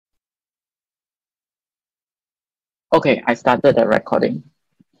Okay, I started the recording.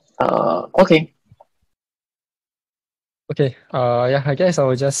 Okay. Okay, yeah, I guess I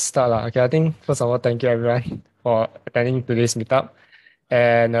will just start lah. Okay, I think first of all, thank you everyone for attending today's meetup.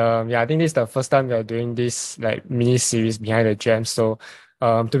 And yeah, I think this is the first time we are doing this like mini series behind the jam. So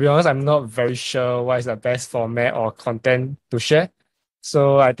to be honest, I'm not very sure what is the best format or content to share.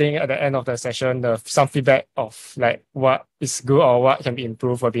 So I think at the end of the session, some feedback of like what is good or what can be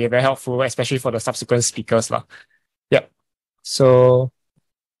improved will be very helpful, especially for the subsequent speakers lah. Yeah. So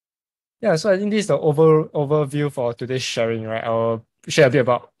yeah, so I think this is the overview for today's sharing, right? I'll share a bit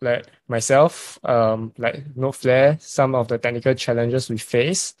about like myself, like NodeFlair, some of the technical challenges we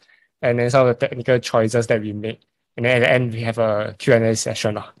face, and then some of the technical choices that we make. And then at the end, we have a Q&A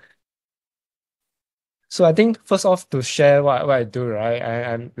session. So I think first off to share what I do, right?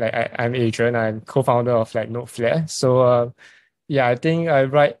 I'm Adrian. I'm co-founder of like NodeFlair. So yeah, I think I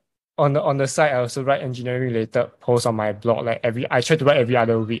write on the side. I also write engineering related posts on my blog. I try to write every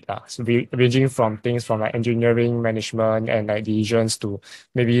other week. So ranging from things from like engineering management and like decisions to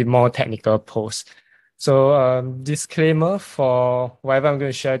maybe more technical posts. So disclaimer for whatever I'm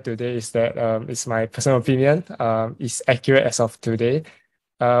going to share today is that it's my personal opinion. It's accurate as of today.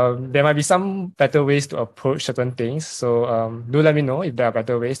 There might be some better ways to approach certain things. So do let me know if there are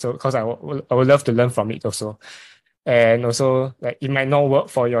better ways. So because I would love to learn from it also. And also like it might not work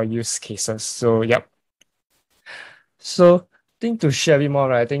for your use cases. So yep. So I think to share a bit more,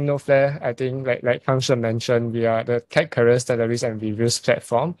 right? I think NodeFlair, I think like Hangsha mentioned, we are the tech career salaries and reviews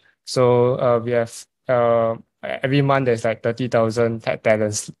platform. So we have every month there's like 30,000 tech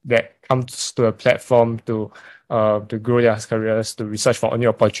talents that comes to a platform to grow their careers, to research for new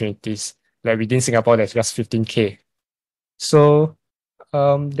opportunities. Like within Singapore, there's just 15K. So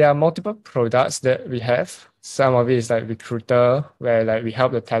there are multiple products that we have. Some of it is like recruiter, where like we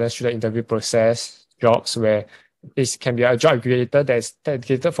help the talents through the interview process, jobs where it can be a job aggregator that is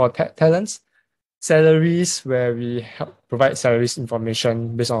dedicated for talents, salaries, where we help provide salaries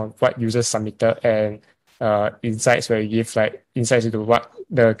information based on what users submitted, and insights where we give like insights into what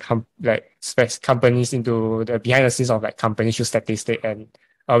the companies into the behind the scenes of like companies through statistic, and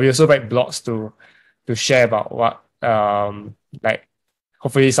we also write blogs to share about what like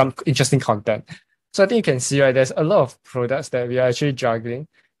hopefully some interesting content. So I think you can see, right, there's a lot of products that we are actually juggling.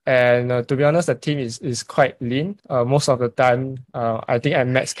 And to be honest, the team is quite lean. Most of the time, I think at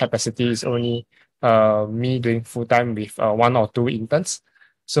max capacity is only me doing full time with one or two interns.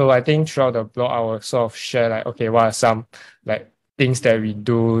 So I think throughout the blog, I will sort of share like, okay, what are some like things that we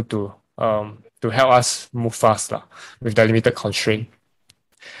do to help us move fast with the limited constraint.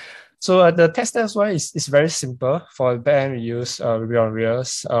 So the tech stack is very simple. For backend, we use Ruby on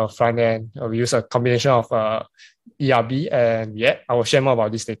Rails. Front end, we use a combination of ERB and React. I will share more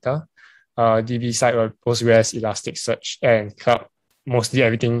about this later. DB side, Postgres, Elasticsearch, and cloud. Mostly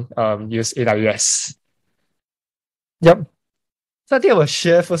everything use AWS. Yep. So I think I will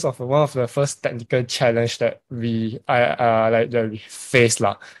share first of all, one of the first technical challenge that we face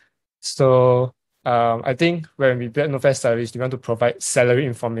lah. So I think when we build NodeFlair salaries, we want to provide salary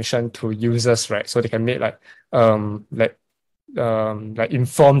information to users, right? So they can make like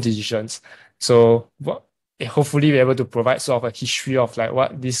informed decisions. So hopefully we're able to provide sort of a history of like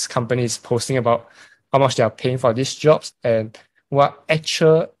what this company is posting about, how much they are paying for these jobs, and what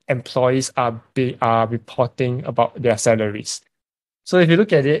actual employees are reporting about their salaries. So if you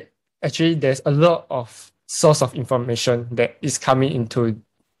look at it, actually there's a lot of source of information that is coming into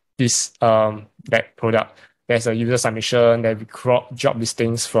this that product. There's a user submission, that we crop job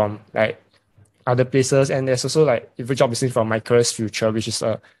listings from like other places, and there's also like if a job listing from My Careers Future, which is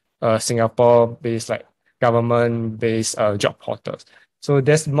a Singapore-based like government-based job portals. So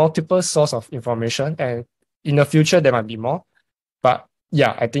there's multiple source of information, and in the future there might be more. But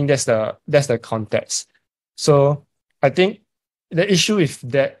yeah, I think that's the context. So I think the issue with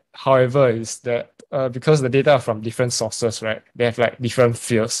that, however, is that because the data are from different sources, right? They have like different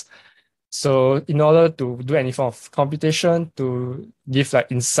fields. So in order to do any form of computation to give like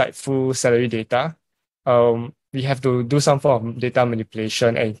insightful salary data, we have to do some form of data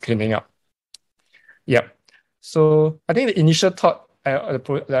manipulation and cleaning up. Yep. So I think the initial thought,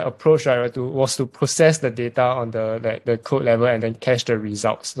 the approach, right, was to process the data on the code level and then cache the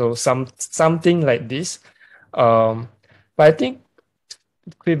results. So something like this. But I think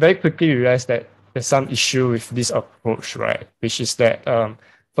we very quickly realized that there's some issue with this approach, right? Which is that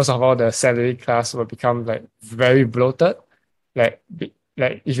first of all, the salary class will become like very bloated. Like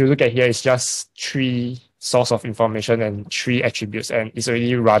like if you look at here, it's just three source of information and three attributes, and it's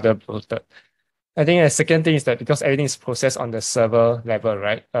already rather bloated. I think the second thing is that because everything is processed on the server level,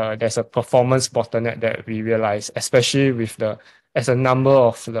 right? There's a performance bottleneck that we realize, especially with as a number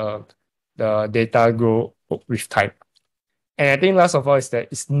of the data grow with time. And I think last of all is that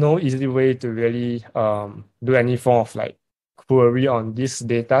it's no easy way to really do any form of like query on this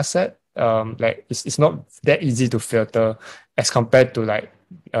data set. Like it's not that easy to filter as compared to like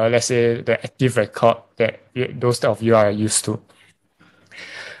let's say the active record that those type of you are used to.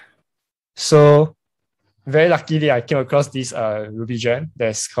 So very luckily I came across this Ruby gem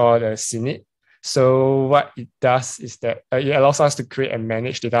that's called Synit. So what it does is that it allows us to create and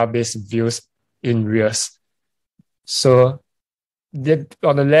manage database views in reals. So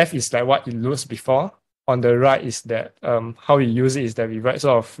on the left is like what it looks before. On the right is that how we use it is that we write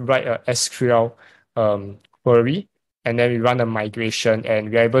a SQL query, and then we run a migration,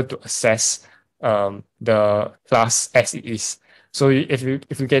 and we're able to access the class as it is. So if you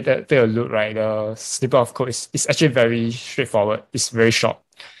take a look, right, the snippet of code is actually very straightforward. It's very short.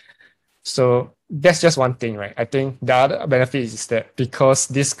 So that's just one thing, right? I think the other benefit is that because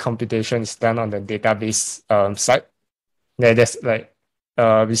this computation is done on the database side, there's like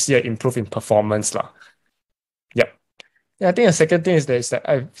we see an improvement in performance lah. Yep. Yeah, I think the second thing is that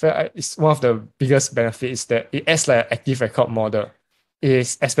I feel it's one of the biggest benefits that it adds like an active record model. It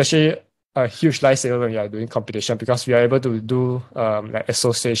is especially a huge lifesaver when you are doing computation because we are able to do like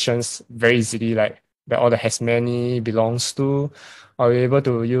associations very easily, like that all the has many belongs to, or we're able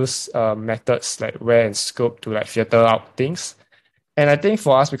to use methods like where and scope to like filter out things. And I think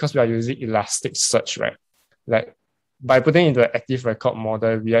for us, because we are using Elasticsearch, right? Like by putting into an active record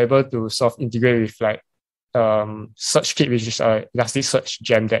model, we are able to sort of integrate with like search kit, which is a Elasticsearch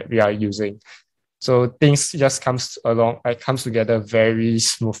gem that we are using. So things just comes together very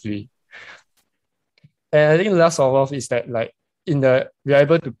smoothly. And I think the last of all is that like we are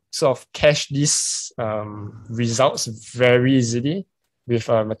able to sort of cache these results very easily with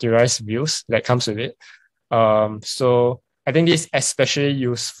materialized views that comes with it. So I think this is especially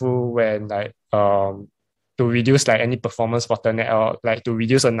useful when like to reduce like any performance bottleneck or like to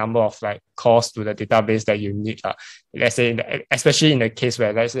reduce the number of like calls to the database that you need. Let's say especially in the case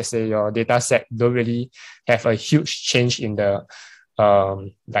where let's say your data set don't really have a huge change in the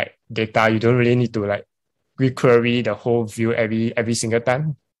like data, you don't really need to like requery the whole view every single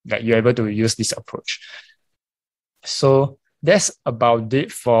time. Like you're able to use this approach. So that's about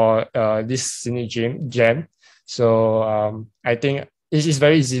it for this Synit gem. So I think it is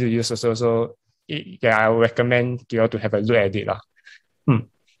very easy to use also. So I would recommend you all to have a look at it.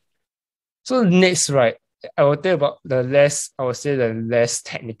 So next, right, I will tell about the less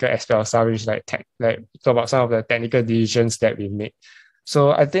technical aspect of salaries, like talk about some of the technical decisions that we make.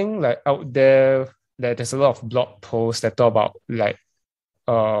 So I think like out there, there's a lot of blog posts that talk about like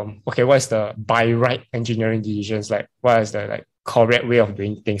okay, what is the by right engineering decisions? Like what is the like correct way of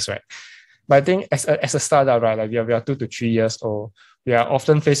doing things, right? But I think as a startup, right, like we are 2 to 3 years old, we are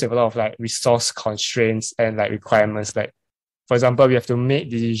often faced with a lot of like resource constraints and like requirements. Like, for example, we have to make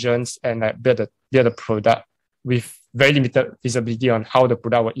decisions and like build a product with very limited visibility on how the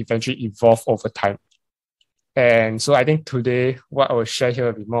product will eventually evolve over time. And so I think today, what I will share here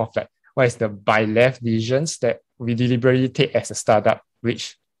will be more of like what is the by left decisions that we deliberately take as a startup,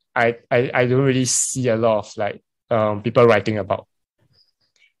 which I don't really see a lot of like people writing about.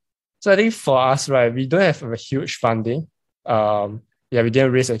 So I think for us, right, we don't have a huge funding. We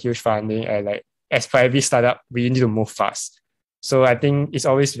didn't raise a huge funding, and like as for every startup, we need to move fast. So I think it's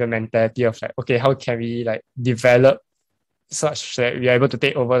always the mentality of like, okay, how can we like develop such that we are able to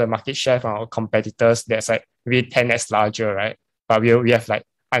take over the market share from our competitors that's like really 10x larger, right? But we have like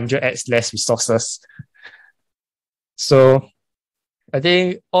 100x less resources. So I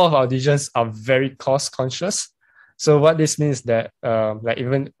think all of our decisions are very cost conscious. So what this means that like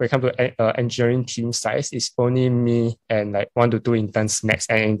even when it comes to engineering team size, it's only me and like 1 to 2 interns max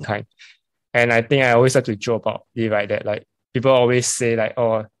at any time. And I think I always have to joke about it, right? That like people always say like,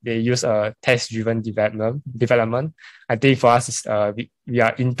 oh, they use a test-driven development. I think for us, it's, we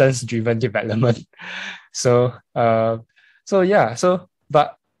are interns-driven development. So yeah. So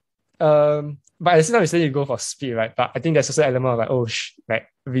but at the same time, we still need to go for speed, right? But I think there's also an element of like, like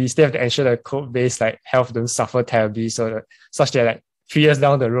we still have to ensure the code base like health don't suffer terribly, so such that like 3 years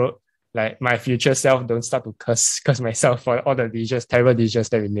down the road, like my future self don't start to curse myself for all the terrible decisions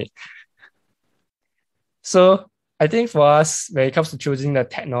that we made. So I think for us, when it comes to choosing the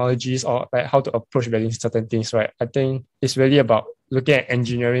technologies or like how to approach building certain things, right? I think it's really about looking at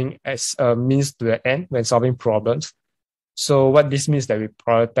engineering as a means to the end when solving problems. So what this means that we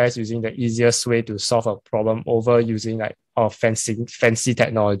prioritize using the easiest way to solve a problem over using like our fancy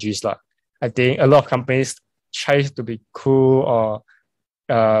technologies. I think a lot of companies try to be cool, or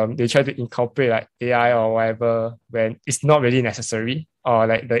they try to incorporate like AI or whatever when it's not really necessary, or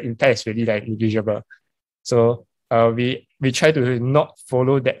like the impact is really like negligible. So we try to not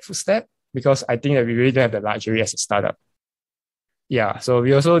follow that footstep, because I think that we really don't have the luxury as a startup. Yeah, so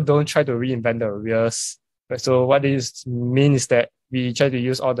we also don't try to reinvent the wheels. So what this means is that we try to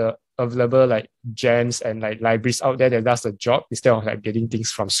use all the available like gems and like libraries out there that does the job, instead of like building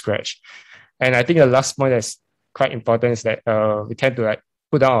things from scratch. And I think the last point that's quite important is that we tend to like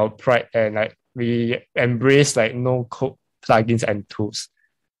put down our pride, and like we embrace like no code plugins and tools.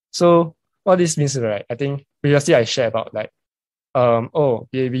 So what this means is, right, I think previously I shared about like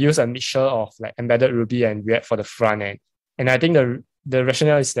we use a mixture of like embedded Ruby and React for the front end. And I think the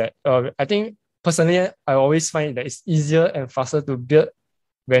rationale is that I think personally I always find that it's easier and faster to build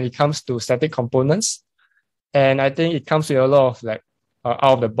when it comes to static components. And I think it comes with a lot of like out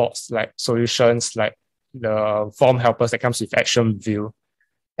of the box like solutions, like the form helpers that comes with action view.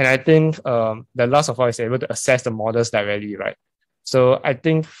 And I think the last of all is able to access the models directly, right? So I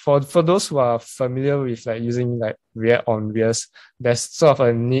think for those who are familiar with like using like React on Rails, there's sort of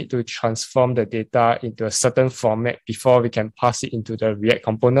a need to transform the data into a certain format before we can pass it into the React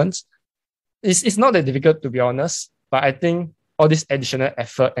components. It's not that difficult, to be honest, but I think all this additional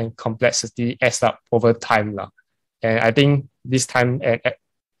effort and complexity adds up over time now. And I think this time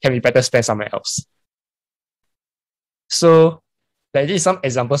can be better spent somewhere else. So like these are some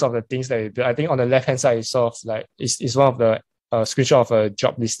examples of the things that we build. I think on the left hand side is sort of like is one of the screenshot of a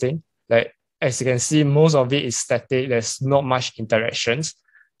job listing. Like as you can see, most of it is static. There's not much interactions.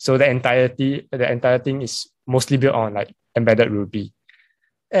 So the entire thing is mostly built on like embedded Ruby.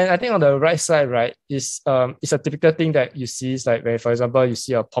 And I think on the right side, right, is it's a typical thing that you see is like when, for example, you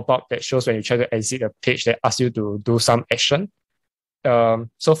see a pop-up that shows when you try to exit a page that asks you to do some action.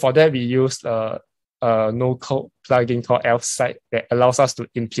 So for that, we use a no-code plugin called ElfSite that allows us to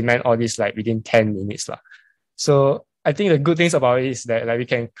implement all this like within 10 minutes. So I think the good things about it is that like we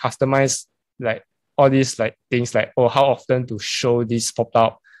can customize like all these like things like, oh, how often to show this pop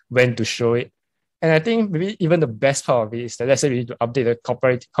up, when to show it. And I think maybe even the best part of it is that let's say we need to update the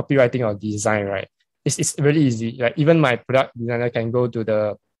copywriting or design, right? It's really easy. Like even my product designer can go to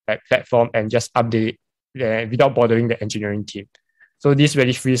the like platform and just update it without bothering the engineering team. So this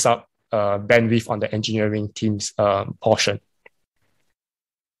really frees up bandwidth on the engineering team's portion.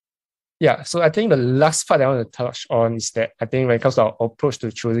 Yeah, so I think the last part I want to touch on is that I think when it comes to our approach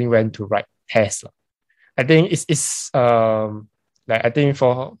to choosing when to write tests, I think it's like I think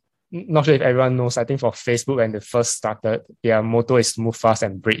for not sure if everyone knows, I think for Facebook when they first started, their motto is move fast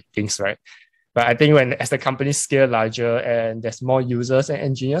and break things, right? But I think as the company scale larger and there's more users and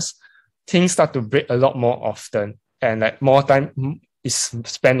engineers, things start to break a lot more often, and like more time is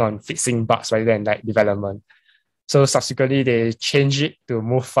spent on fixing bugs rather than like development. So subsequently, they change it to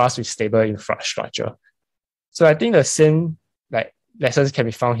move fast with stable infrastructure. So I think the same like lessons can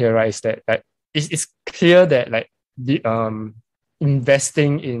be found here, right? Is that like it's clear that like the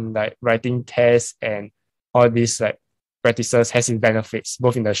investing in like writing tests and all these like practices has its benefits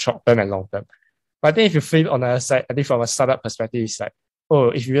both in the short term and long term. But I think if you flip on the other side, I think from a startup perspective, it's like, oh,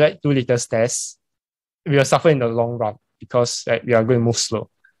 if you write too little tests, we will suffer in the long run because like, we are going to move slow.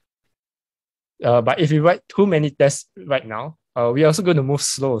 But if you write too many tests right now, we are also going to move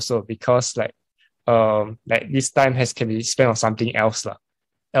slow also because like this time can be spent on something else.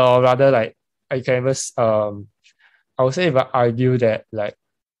 Or rather like I can even I would say if I argue that like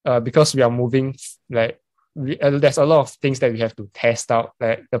because we are moving like there's a lot of things that we have to test out.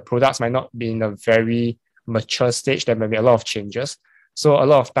 Like the products might not be in a very mature stage. There might be a lot of changes. So a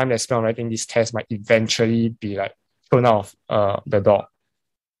lot of time that's spent on writing these tests might eventually be like thrown out of the door.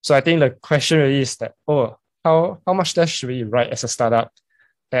 So I think the question really is that, oh, how much test should we write as a startup,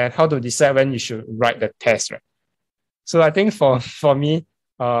 and how to decide when you should write the test, right? So I think for me,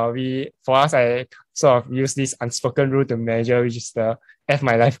 for us, I sort of use this unspoken rule to measure, which is the F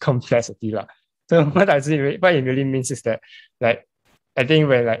my life complexity. So what it really means is that like I think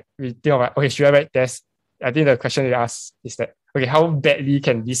when like we think about okay, should I write tests? I think the question we ask is that okay, how badly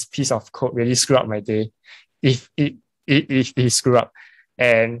can this piece of code really screw up my day if it screw up?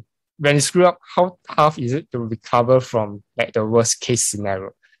 And when you screw up, how tough is it to recover from like the worst case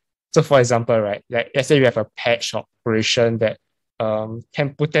scenario? So for example, right, like let's say we have a patch operation that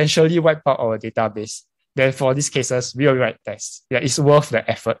can potentially wipe out our database. Then for these cases, we will write tests. Yeah, it's worth the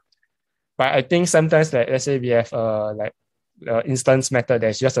effort. But I think sometimes like let's say we have instance method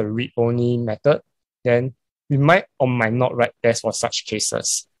that's just a read-only method, then we might or might not write tests for such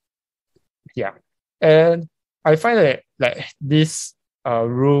cases. Yeah. And I find that like this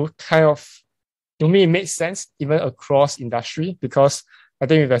rule kind of, to me, it makes sense even across industry, because I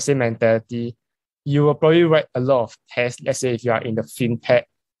think with the same mentality, you will probably write a lot of tests. Let's say if you are in the fintech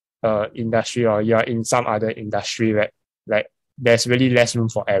industry, or you are in some other industry, right? Like there's really less room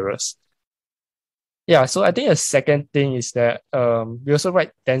for errors. Yeah, so I think the second thing is that we also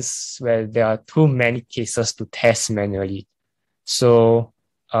write tests where there are too many cases to test manually. So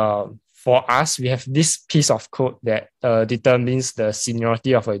for us, we have this piece of code that determines the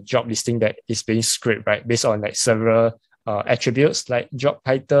seniority of a job listing that is being scraped, right? Based on like several attributes like job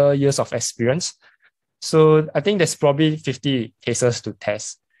title, years of experience. So I think there's probably 50 cases to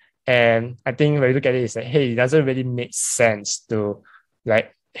test. And I think when you look at it, it's like, hey, it doesn't really make sense to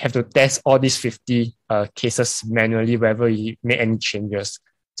like have to test all these 50 cases manually whenever you make any changes.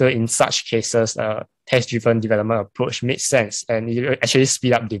 So in such cases, test-driven development approach makes sense, and it actually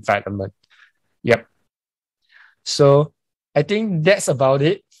speed up development. Yep. So I think that's about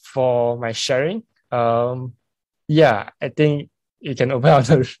it for my sharing. Yeah, I think you can open up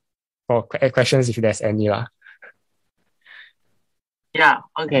for questions if there's any. Yeah,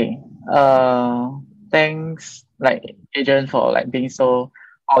 okay. Thanks, like Adrian, for like being so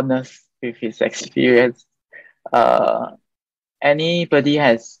honest with his experience. Anybody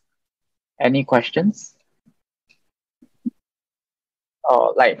has any questions?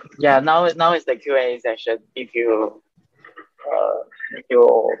 Or like, yeah, now is the Q&A session. If you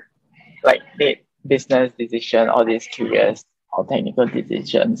like made business decision, all these curious or technical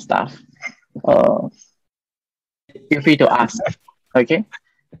decision stuff, feel free to ask. Okay.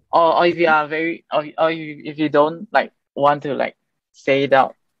 Or if you are very, or if you don't like want to like say it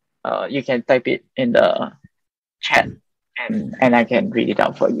out, you can type it in the chat, and I can read it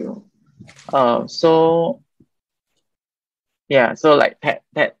out for you. So yeah, so like Pat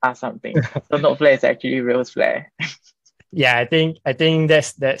asked something. So NodeFlair is actually RubySG. Yeah, I think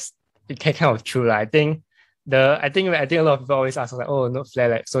that's it kind of true. I think I think a lot of people always ask like, oh, NodeFlair,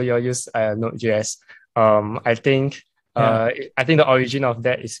 like, so you use Node.js. I think I think the origin of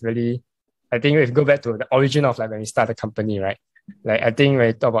that is really, I think if you go back to the origin of like when we start the company, right? Like I think when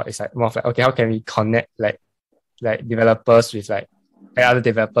we talk about, it's like more of like, okay, how can we connect like developers with like other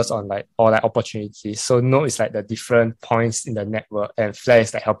developers on like all like opportunities. So Node is like the different points in the network, and Flare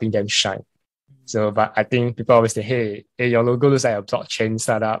is like helping them shine. So, but I think people always say, hey, your logo looks like a blockchain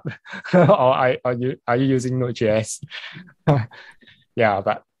startup, or are you using Node.js? Yeah,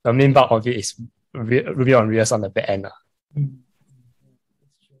 but the main bulk of it is Ruby on Rails on the back end.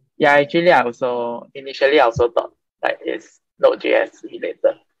 Yeah, actually, initially I also thought like it's Node.js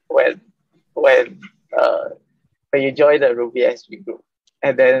related when uh when you join the RubySG group,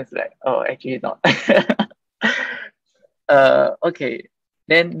 and then it's like, oh, actually not. Okay.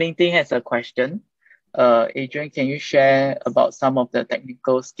 Then Mingting has a question. Adrian, can you share about some of the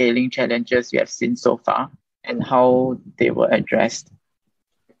technical scaling challenges you have seen so far and how they were addressed?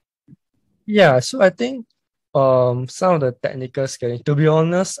 Yeah, so I think some of the technical scaling, to be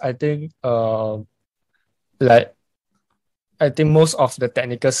honest, I think like I think most of the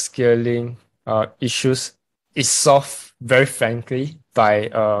technical scaling issues is solved very frankly by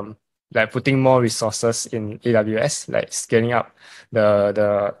like putting more resources in AWS, like scaling up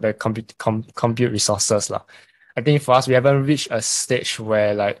the compute resources lah. I think for us, we haven't reached a stage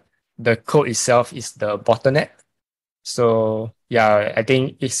where like the code itself is the bottleneck. So yeah, I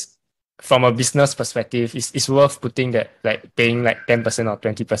think it's, from a business perspective, it's worth putting that, like paying like 10% or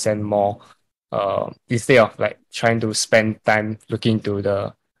 20% more instead of like trying to spend time looking into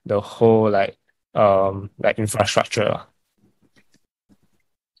the whole like infrastructure.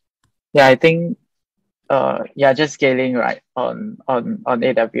 Yeah, I think yeah, just scaling right on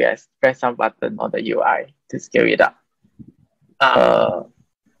AWS. Press some button on the UI to scale it up.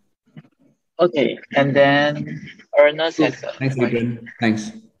 Okay, and then Ernest has a Thanks, Adrian.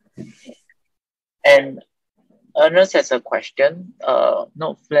 Thanks. And Ernest has a question.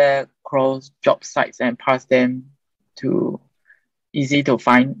 NodeFlair crawls job sites and parse them to easy to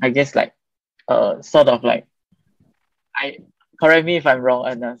find. I guess like sort of like, correct me if I'm wrong,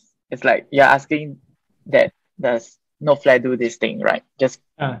 Ernest. It's like you're asking that does NodeFlair do this thing, right? Just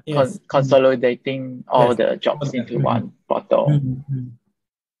yes. consolidating all the jobs into one portal.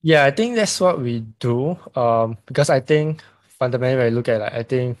 Yeah, I think that's what we do. Because I think fundamentally when I look at like, I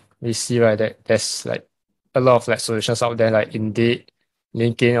think we see right that there's like a lot of like solutions out there, like Indeed,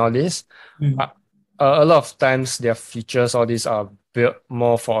 LinkedIn, all this. A lot of times their features, all these are built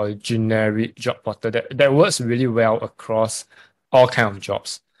more for a generic job portal that works really well across all kind of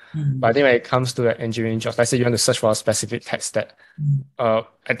jobs. But I think when it comes to the engineering jobs, let's say you want to search for a specific tech stack, I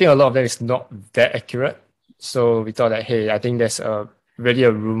think a lot of that is not that accurate. So we thought that, hey, I think there's a really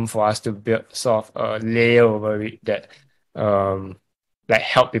a room for us to build sort of a layer over it that like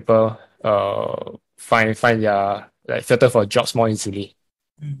help people find their like filter for jobs more easily.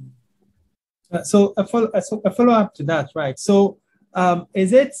 So a follow up to that, right? So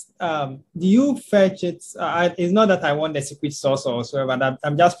is it do you fetch it? It's not that I want the secret source or whatever, but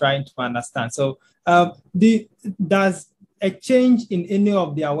I'm just trying to understand. So does a change in any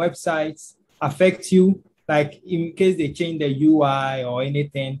of their websites affect you? Like in case they change the UI or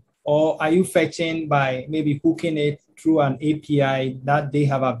anything, or are you fetching by maybe hooking it through an API that they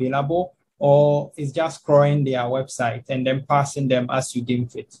have available, or is just crawling their website and then passing them as you deem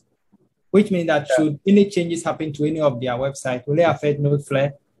fit? Which means that should any changes happen to any of their website, will it affect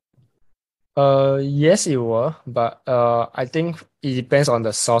NodeFlair? Yes, it will, but I think it depends on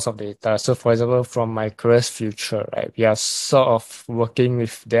the source of data. So, for example, from my careers future, right, we are sort of working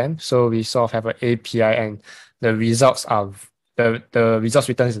with them. So we sort of have an API, and the results are the results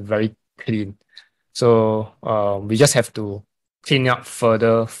return is very clean. So we just have to clean up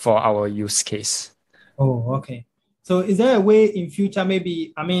further for our use case. Oh, okay. So is there a way in future,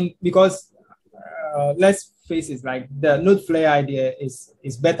 maybe, I mean, because let's face it, like the NodeFlair idea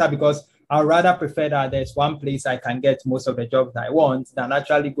is better because I'd rather prefer that there's one place I can get most of the jobs I want than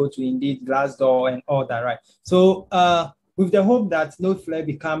actually go to Indeed, Glassdoor, and all that, right? So with the hope that NodeFlair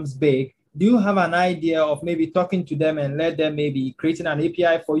becomes big, do you have an idea of maybe talking to them and let them maybe creating an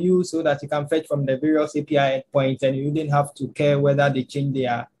API for you so that you can fetch from the various API endpoints and you didn't have to care whether they change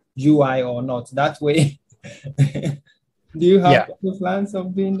their UI or not? That way, do you have plans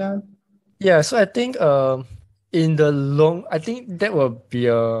of doing that? Yeah, so I think in the long, I think that will be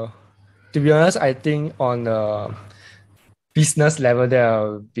to be honest, I think on a business level, there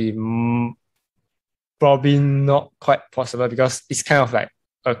will be probably not quite possible because it's kind of like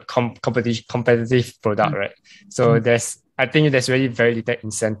a competitive product, right? So I think there's really very little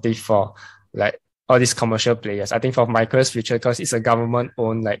incentive for like all these commercial players. I think for Micro's future, because it's a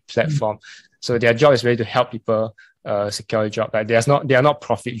government-owned like platform, so their job is really to help people secure a job. Like they are not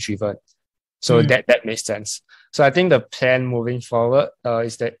profit-driven. So that makes sense. So I think the plan moving forward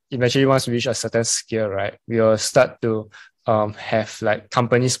is that eventually once we reach a certain scale, right, we will start to have like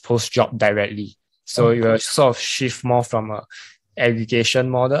companies post job directly. So you will sort of shift more from a aggregation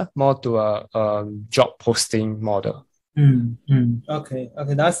model more to a job posting model. Okay,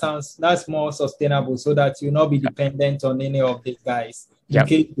 that's more sustainable so that you'll not be dependent on any of these guys in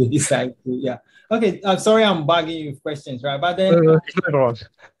case they decide to. Okay, I'm sorry I'm bugging you with questions, right? But then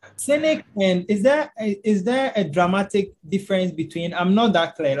Scenic, and is there a dramatic difference between, I'm not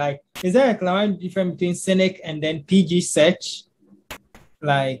that clear, like is there a dramatic difference between Scenic and then PG search?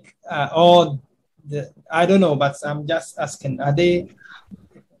 Like I don't know, but I'm just asking, are they?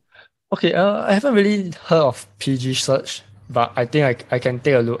 Okay, I haven't really heard of PG search, but I think I can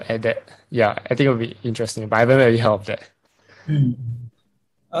take a look at that. Yeah, I think it'll be interesting, but I haven't really heard of that.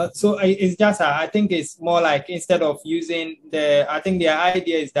 So it's just, I think it's more like instead of using I think the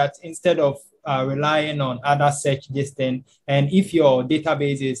idea is that instead of relying on other search distance, and if your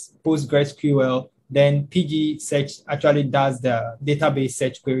database is PostgreSQL, then PG search actually does the database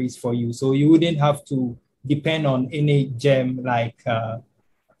search queries for you. So you wouldn't have to depend on any gem like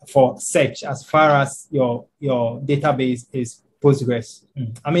for search as far as your database is Postgres.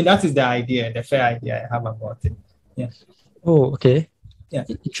 I mean, that is the idea, the fair idea I have about it. Yeah. Oh, okay. Yeah.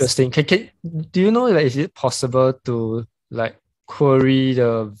 Interesting. Do you know like is it possible to like query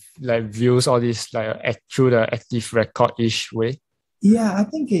the like views all this like through the active record-ish way? Yeah, I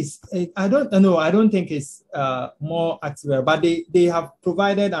think I don't think it's more active, but they have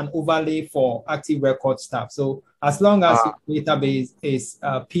provided an overlay for active record stuff. So as long as your database is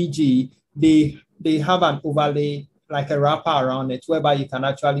PG, they have an overlay like a wrapper around it whereby you can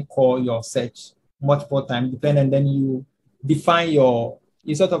actually call your search multiple times, depending, and then you define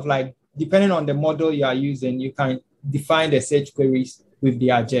you sort of like, depending on the model you are using, you can define the search queries with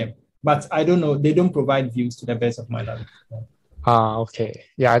their gem. But I don't know, they don't provide views to the best of my knowledge. Okay.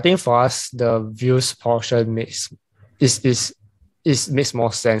 Yeah, I think for us the views portion makes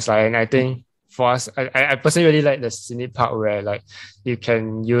more sense. Like, and I think for us, I personally really like the Scenic part where like you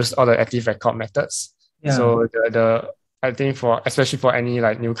can use all the active record methods. Yeah. So I think especially for any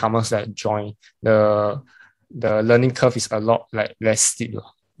like newcomers that join, the learning curve is a lot like less steep.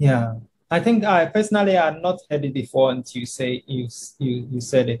 Yeah. I think I personally had not heard it before until you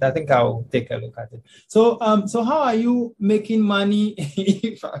said it. I think I'll take a look at it. So how are you making money?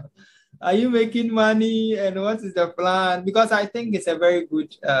 Are you making money, and what is the plan? Because I think it's a very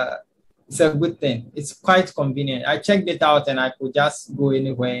good it's a good thing. It's quite convenient. I checked it out and I could just go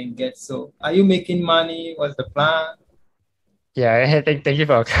anywhere and get. So are you making money? What's the plan? Yeah, thank you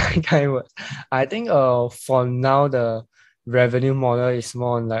for your kind words. I think for now the revenue model is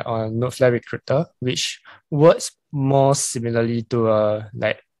more on NodeFlair Recruiter, which works more similarly to a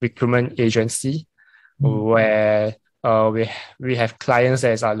like recruitment agency where we have clients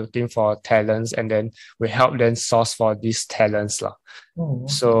that are looking for talents and then we help them source for these talents lah.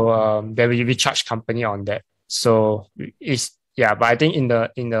 So then we charge company on that. So it's yeah, but I think in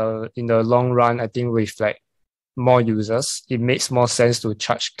the long run, I think with like more users, it makes more sense to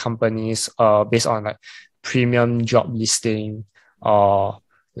charge companies based on like premium job listing or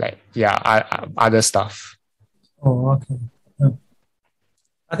like other stuff. Oh, okay. Yeah.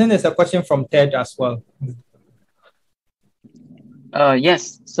 I think there's a question from Ted as well.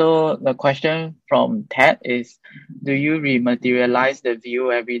 Yes. So the question from Ted is, do you rematerialize the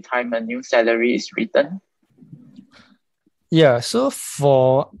view every time a new salary is written? Yeah, so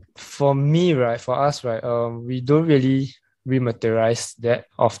for me, right, for us, right, we don't really rematerialize that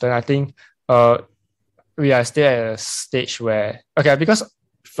often. I think we are still at a stage where because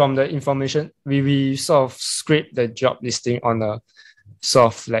from the information we sort of scrape the job listing on a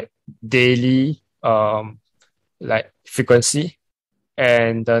sort of like daily like frequency,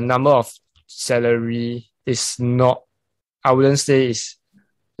 and the number of salary is not, I wouldn't say is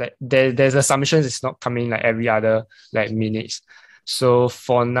like there's assumptions it's not coming like every other like minutes. So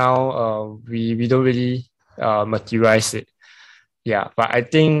for now, we don't really materialize it. Yeah, but I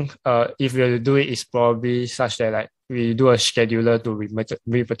think if we were to do it, it's probably such that like we do a scheduler to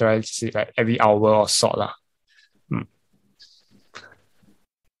rematerialize it like every hour or sort lah.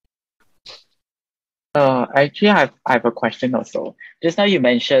 Actually, I have a question also. Just now you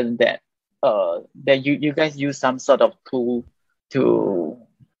mentioned that that you guys use some sort of tool to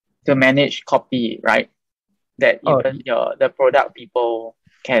manage copy, right? That even the product people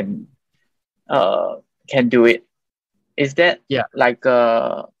can do it. Is that like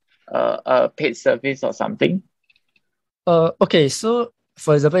a paid service or something? Okay, so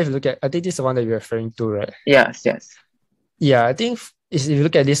for example, if you look at, I think this is the one that you're referring to, right? Yes. Yeah, I think if you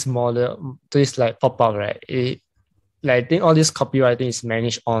look at this model, this like pop-up, right? I think all this copywriting is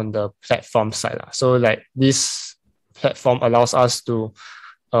managed on the platform side. So like this platform allows us to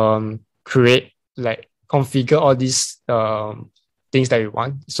create, like configure all these things that we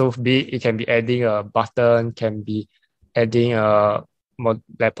want. So it can be adding a button, can be adding a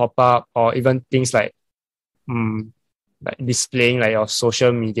like pop-up, or even things like displaying like your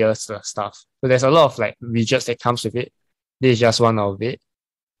social media stuff. So there's a lot of like widgets that comes with it. This is just one of it.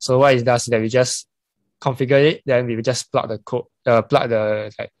 So what it does is that we just configure it, then we will just plug the code, plug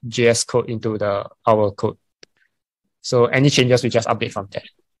the like JS code into our code. So any changes we just update from there.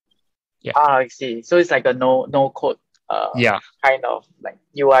 Yeah. I see. So it's like a no code kind of like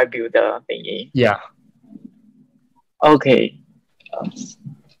UI builder thingy. Yeah. Okay. Thanks.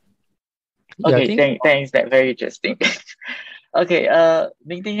 That's very interesting. Okay.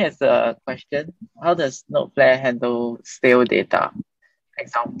 LinkedIn has a question. How does NodeFlair handle stale data?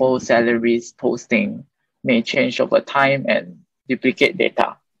 Example, salaries posting may change over time and duplicate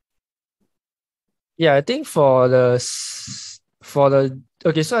data. Yeah, I think so I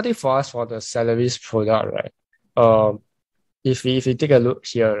think for us, for the salaries product, right? If we take a look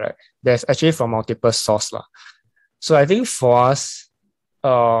here, right, there's actually from multiple sources lah. So I think for us,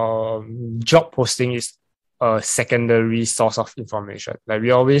 job posting is a secondary source of information. Like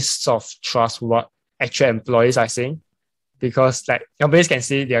we always sort of trust what actual employees are saying, because like companies can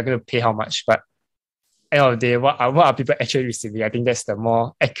say they are going to pay how much, but end of the day, what are people actually receiving? I think that's the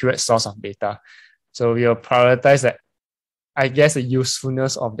more accurate source of data. So we will prioritize that, I guess, the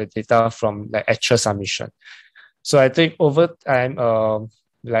usefulness of the data from like actual submission. So I think over time,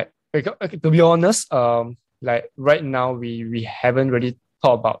 like to be honest, like right now we haven't really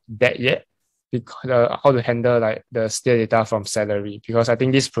thought about that yet, because how to handle like the stale data from salary, because I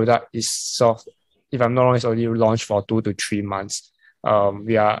think this product is sort of, if I'm not wrong, it's only launched for 2 to 3 months.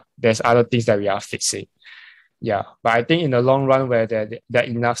 There's other things that we are fixing. Yeah, but I think in the long run, where there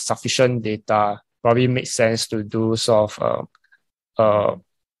enough sufficient data, probably makes sense to do sort of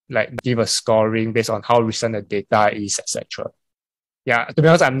like give a scoring based on how recent the data is, etc. Yeah, to be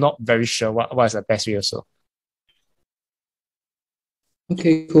honest, I'm not very sure what is the best way also.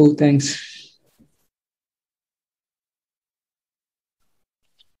 Okay, cool. Thanks.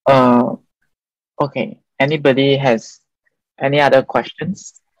 Okay. Anybody has any other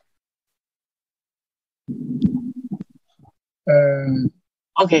questions?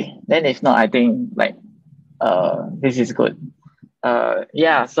 Okay, then if not, I think like this is good.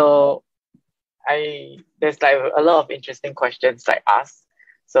 Yeah, so there's like a lot of interesting questions like asked.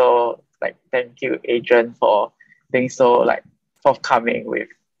 So like thank you, Adrian, for being so like forthcoming with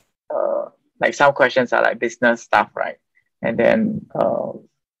like some questions are like business stuff, right? And then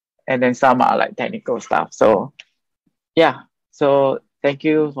some are like technical stuff. So yeah, so thank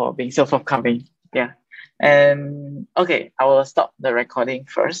you for being so forthcoming. Yeah. And okay, I will stop the recording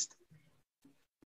first.